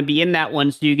kind of want to be in that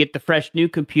one so you get the fresh new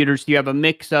computers. So you have a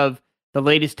mix of the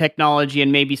latest technology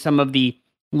and maybe some of the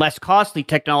less costly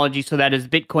technology so that as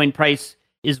Bitcoin price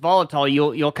is volatile,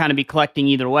 you'll kind of be collecting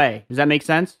either way. Does that make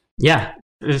sense? Yeah.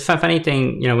 The funny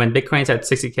thing, when Bitcoin's at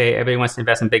 60K, everybody wants to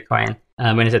invest in Bitcoin.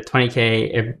 When it's at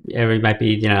 20K, everybody might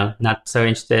be, not so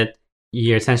interested.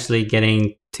 You're essentially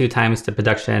getting 2 times the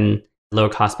production, lower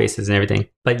cost bases and everything.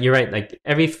 But you're right, like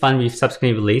every fund we've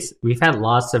subsequently released, we've had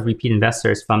lots of repeat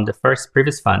investors from the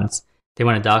previous funds. They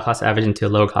want a dollar cost average into a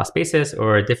lower cost basis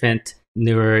or different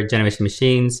newer generation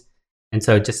machines. And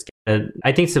so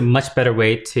I think it's a much better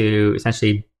way to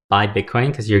essentially buy Bitcoin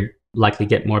because you're likely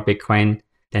get more Bitcoin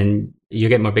than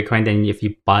if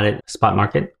you bought it spot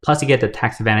market. Plus you get the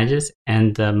tax advantages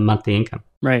and the monthly income.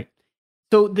 Right.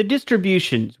 So the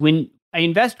distributions, when I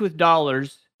invest with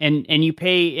dollars and you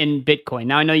pay in Bitcoin.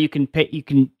 Now I know you can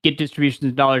get distributions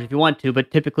in dollars if you want to,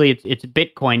 but typically it's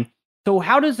Bitcoin. So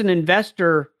how does an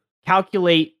investor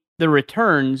calculate the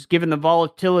returns given the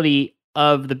volatility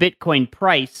of the Bitcoin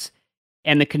price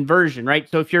and the conversion, right?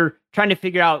 So if you're trying to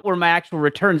figure out what are my actual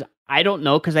returns, I don't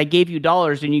know because I gave you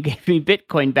dollars and you gave me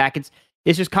Bitcoin back. It's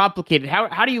just complicated.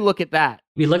 How do you look at that?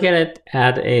 We look at it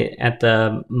at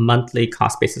the monthly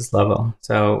cost basis level.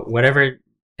 So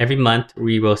every month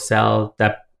we will sell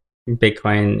that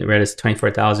Bitcoin, where it's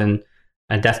 24,000,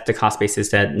 and that's the cost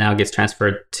basis that now gets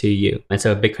transferred to you. And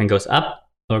so if Bitcoin goes up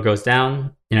or goes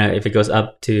down, if it goes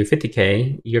up to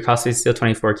 50K, your cost is still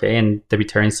 24K and the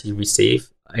returns you receive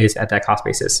is at that cost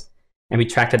basis. And we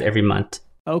track that every month.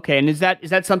 Okay. And is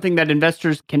that something that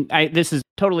investors can, this is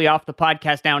totally off the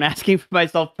podcast now and asking for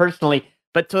myself personally,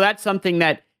 but so that's something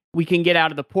that we can get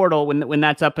out of the portal when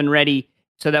that's up and ready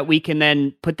so that we can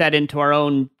then put that into our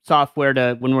own software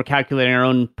when we're calculating our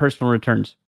own personal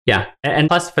returns. Yeah. And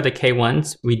plus for the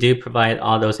K1s, we do provide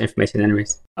all those information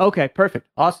anyways. Okay, perfect.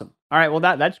 Awesome. All right. Well,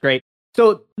 that's great.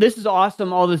 So this is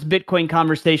awesome. All this Bitcoin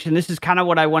conversation. This is kind of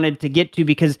what I wanted to get to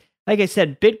because like I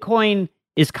said, Bitcoin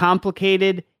is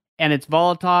complicated and it's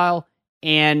volatile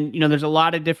and, there's a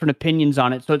lot of different opinions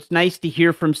on it. So it's nice to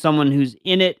hear from someone who's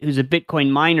in it, who's a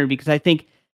Bitcoin miner, because I think,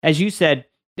 as you said,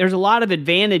 there's a lot of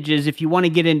advantages if you want to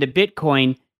get into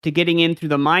Bitcoin to getting in through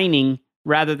the mining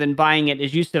rather than buying it,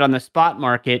 as you said, on the spot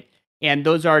market. And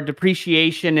those are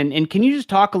depreciation. And can you just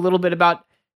talk a little bit about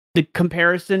the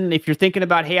comparison? If you're thinking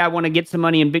about, hey, I want to get some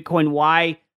money in Bitcoin,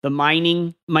 why the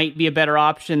mining might be a better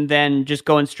option than just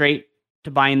going straight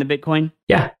to buying the Bitcoin?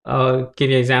 Yeah, I'll give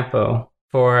you an example.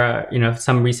 For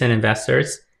some recent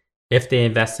investors, if they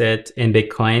invested in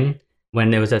Bitcoin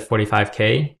when it was at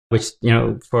 45K, which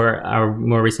for our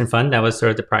more recent fund, that was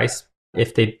sort of the price.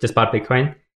 If they just bought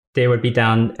Bitcoin, they would be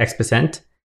down X%.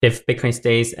 If Bitcoin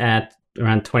stays at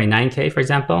around 29K, for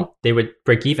example, they would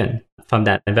break even from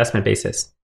that investment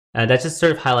basis. That just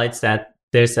sort of highlights that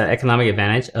there's an economic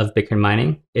advantage of Bitcoin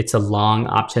mining. It's a long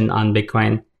option on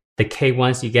Bitcoin. The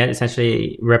K1s you get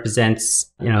essentially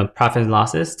represents, profit and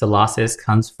losses. The losses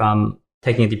comes from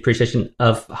taking a depreciation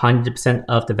of 100%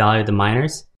 of the value of the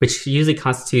miners, which usually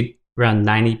constitute around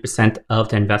 90% of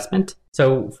the investment.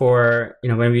 So for,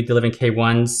 when we delivered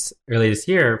K1s earlier this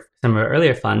year, some of our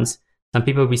earlier funds, some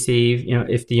people receive,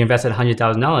 if you invested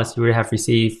 $100,000, you would have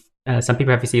received, some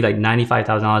people have received like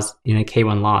 $95,000 in a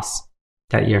K1 loss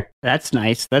that year. That's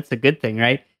nice. That's a good thing,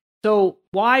 right? So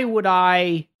why would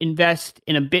I invest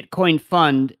in a Bitcoin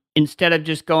fund instead of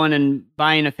just going and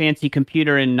buying a fancy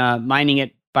computer and mining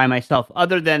it by myself,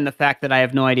 other than the fact that I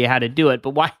have no idea how to do it?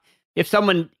 But why, if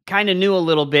someone kind of knew a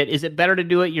little bit, is it better to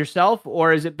do it yourself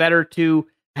or is it better to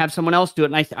have someone else do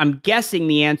it? And I'm guessing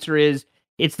the answer is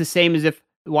it's the same as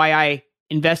why I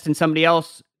invest in somebody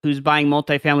else who's buying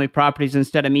multifamily properties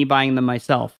instead of me buying them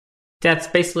myself. That's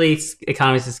basically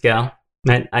economies of scale.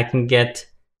 Right? I can get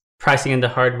pricing in the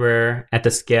hardware at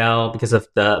the scale because of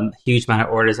the huge amount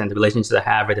of orders and the relationships I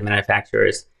have with the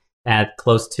manufacturers at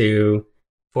close to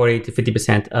 40 to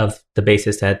 50% of the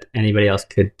basis that anybody else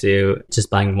could do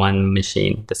just buying one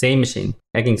machine, the same machine.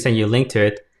 I can send you a link to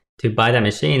it to buy that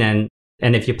machine.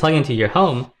 And if you plug into your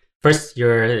home, first,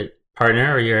 your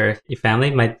partner or your family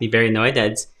might be very annoyed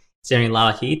that it's generating a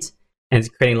lot of heat and it's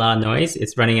creating a lot of noise.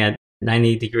 It's running at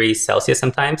 90 degrees Celsius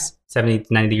sometimes, 70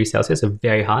 to 90 degrees Celsius, so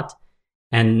very hot.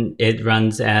 And it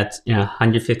runs at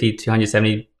 150 to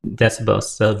 170 decibels,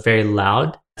 so very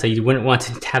loud. So you wouldn't want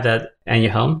to have that in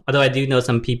your home. Although I do know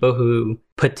some people who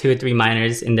put 2 or 3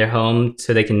 miners in their home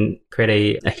so they can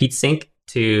create a heat sink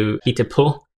to heat the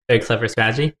pool. Very clever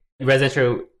strategy.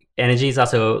 Residential energy is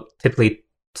also typically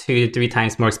 2 to 3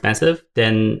 times more expensive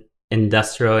than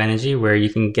industrial energy, where you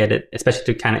can get it,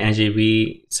 especially the kind of energy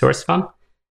we source from.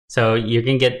 So you're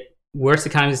going to get worse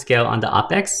economies of scale on the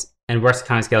OpEx and worse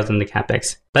economies of scale on the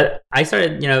CapEx. But I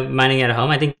started, mining at home.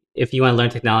 I think if you want to learn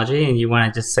technology and you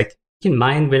want to just you can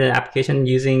mine with an application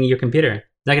using your computer.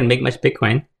 It's not going to make much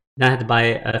Bitcoin. You don't have to buy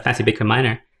a fancy Bitcoin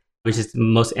miner, which is the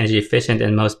most energy efficient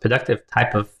and most productive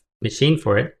type of machine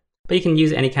for it. But you can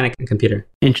use any kind of computer.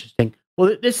 Interesting.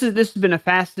 Well, this has been a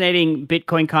fascinating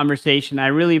Bitcoin conversation. I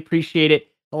really appreciate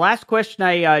it. The last question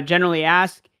I generally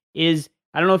ask is,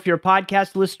 I don't know if you're a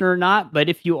podcast listener or not, but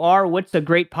if you are, what's a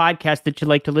great podcast that you'd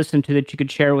like to listen to that you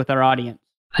could share with our audience?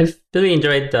 I've really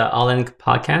enjoyed the All In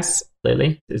podcast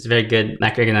lately. It's a very good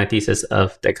macroeconomic thesis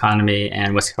of the economy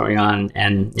and what's going on.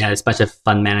 And there's a bunch of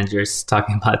fund managers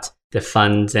talking about the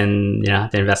funds and the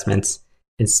investments.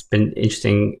 It's been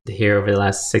interesting to hear over the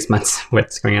last 6 months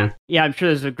what's going on. Yeah, I'm sure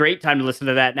there's a great time to listen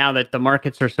to that now that the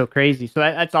markets are so crazy. So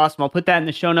that's awesome. I'll put that in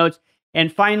the show notes.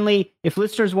 And finally, if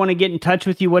listeners want to get in touch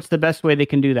with you, what's the best way they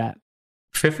can do that?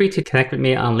 Feel free to connect with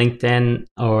me on LinkedIn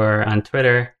or on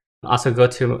Twitter. Also go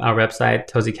to our website,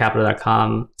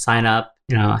 tozicapital.com, sign up.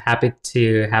 Happy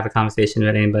to have a conversation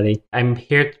with anybody. I'm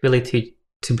here really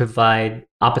to provide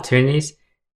opportunities,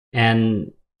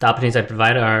 and the opportunities I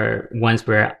provide are ones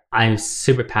where I'm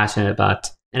super passionate about.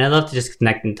 And I love to just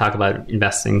connect and talk about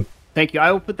investing. Thank you.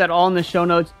 I will put that all in the show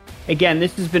notes. Again,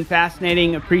 this has been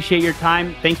fascinating. Appreciate your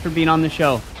time. Thanks for being on the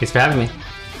show. Thanks for having me.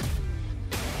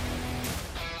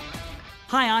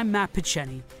 Hi, I'm Matt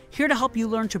Picheny, here to help you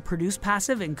learn to produce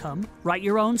passive income, write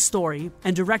your own story,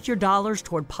 and direct your dollars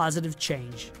toward positive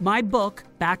change. My book,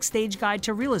 Backstage Guide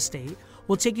to Real Estate,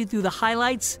 will take you through the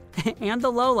highlights and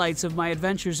the lowlights of my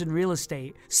adventures in real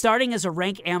estate, starting as a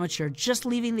rank amateur just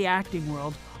leaving the acting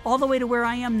world, all the way to where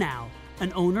I am now,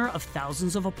 an owner of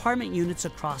thousands of apartment units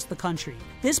across the country.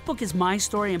 This book is my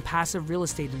story in passive real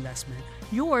estate investment.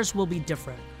 Yours will be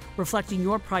different, reflecting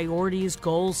your priorities,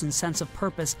 goals, and sense of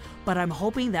purpose, but I'm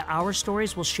hoping that our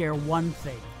stories will share one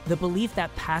thing: the belief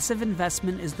that passive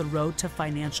investment is the road to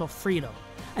financial freedom,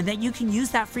 and that you can use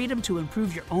that freedom to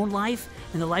improve your own life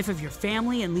and the life of your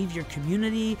family and leave your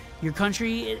community, your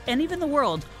country, and even the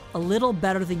world a little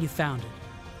better than you found it.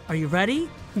 Are you ready?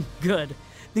 Good.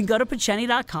 Then go to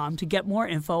Picheny.com to get more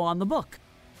info on the book.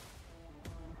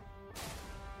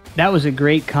 That was a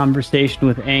great conversation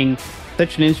with Eng.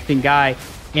 Such an interesting guy.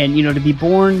 And, to be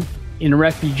born in a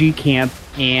refugee camp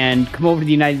and come over to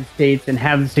the United States and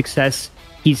have the success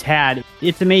he's had,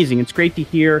 it's amazing. It's great to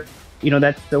hear.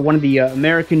 That's one of the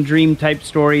American dream type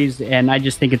stories, and I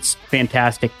just think it's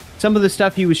fantastic. Some of the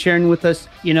stuff he was sharing with us,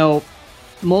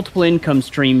 multiple income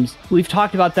streams. We've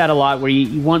talked about that a lot, where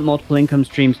you want multiple income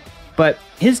streams. But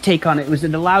his take on it was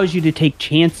it allows you to take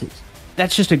chances.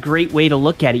 That's just a great way to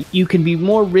look at it. You can be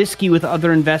more risky with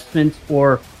other investments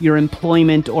or your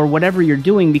employment or whatever you're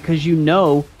doing because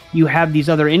you have these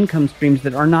other income streams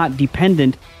that are not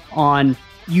dependent on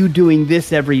you doing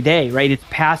this every day, right? It's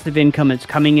passive income. It's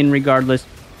coming in regardless.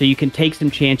 So you can take some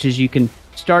chances. You can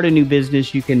start a new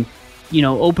business. You can,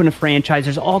 open a franchise.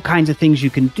 There's all kinds of things you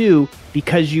can do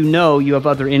because you have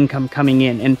other income coming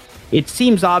in. And it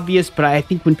seems obvious, but I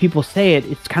think when people say it,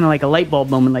 it's kind of like a light bulb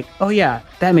moment, like, oh yeah,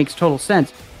 that makes total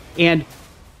sense. And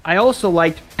I also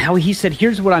liked how he said,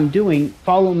 here's what I'm doing.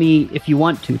 Follow me if you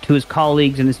want to his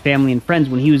colleagues and his family and friends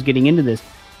when he was getting into this.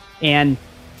 And,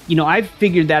 I've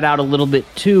figured that out a little bit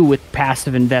too with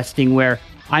passive investing, where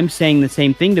I'm saying the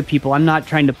same thing to people. I'm not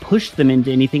trying to push them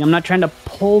into anything. I'm not trying to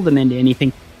pull them into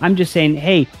anything. I'm just saying,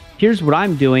 hey, here's what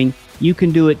I'm doing. You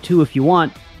can do it too if you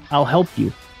want. I'll help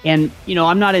you. And,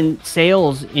 I'm not in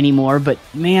sales anymore, but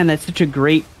man, that's such a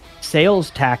great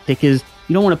sales tactic is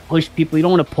you don't want to push people. You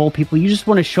don't want to pull people. You just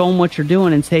want to show them what you're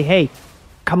doing and say, hey,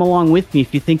 come along with me.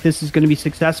 If you think this is going to be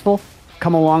successful,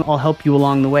 come along. I'll help you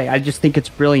along the way. I just think it's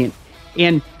brilliant.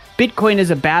 And Bitcoin is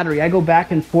a battery. I go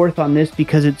back and forth on this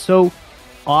because it's so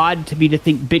odd to me to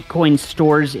think Bitcoin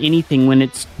stores anything when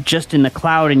it's just in the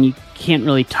cloud and you can't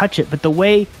really touch it. But the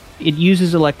way it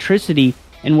uses electricity,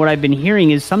 and what I've been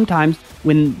hearing is sometimes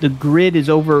when the grid is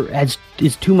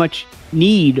too much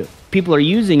need, people are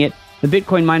using it, the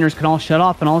Bitcoin miners can all shut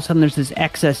off and all of a sudden there's this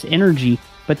excess energy.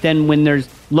 But then when there's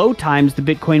low times, the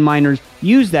Bitcoin miners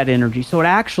use that energy. So it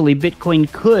actually,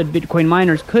 Bitcoin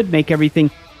miners could make everything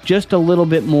just a little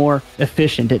bit more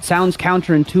efficient. It sounds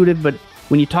counterintuitive, but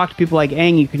when you talk to people like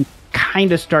Eng, you can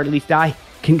kind of start, at least I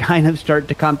can kind of start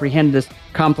to comprehend this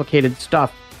complicated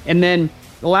stuff. And then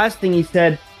the last thing he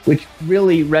said, which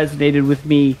really resonated with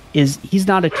me, is he's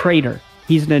not a trader.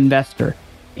 He's an investor.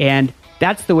 And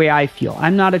that's the way I feel.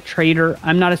 I'm not a trader.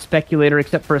 I'm not a speculator,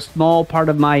 except for a small part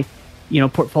of my,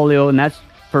 portfolio. And that's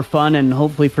for fun and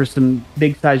hopefully for some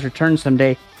big size returns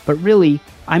someday. But really,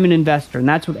 I'm an investor, and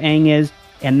that's what Eng is.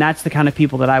 And that's the kind of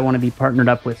people that I want to be partnered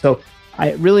up with. So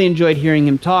I really enjoyed hearing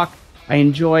him talk. I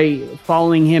enjoy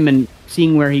following him and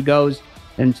seeing where he goes.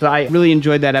 And so I really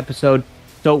enjoyed that episode.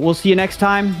 So we'll see you next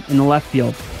time in the left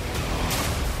field.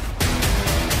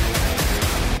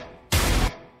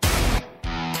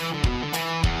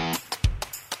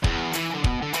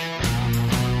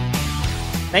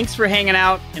 Thanks for hanging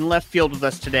out in left field with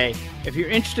us today. If you're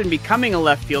interested in becoming a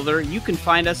left fielder, you can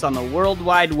find us on the World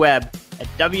Wide Web at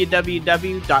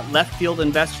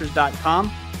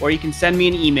www.leftfieldinvestors.com, or you can send me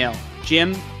an email,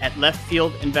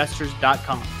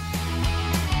 jim@leftfieldinvestors.com.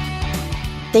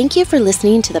 Thank you for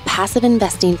listening to the Passive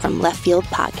Investing from Left Field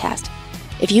podcast.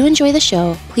 If you enjoy the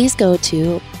show, please go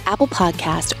to Apple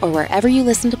Podcast or wherever you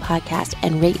listen to podcasts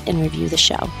and rate and review the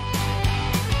show.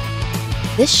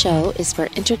 This show is for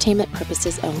entertainment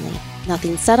purposes only.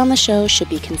 Nothing said on the show should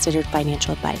be considered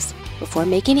financial advice. Before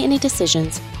making any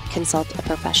decisions, consult a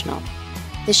professional.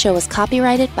 This show is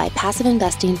copyrighted by Passive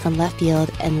Investing from Left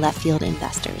Field and Left Field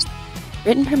Investors.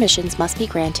 Written permissions must be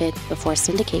granted before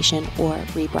syndication or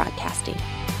rebroadcasting.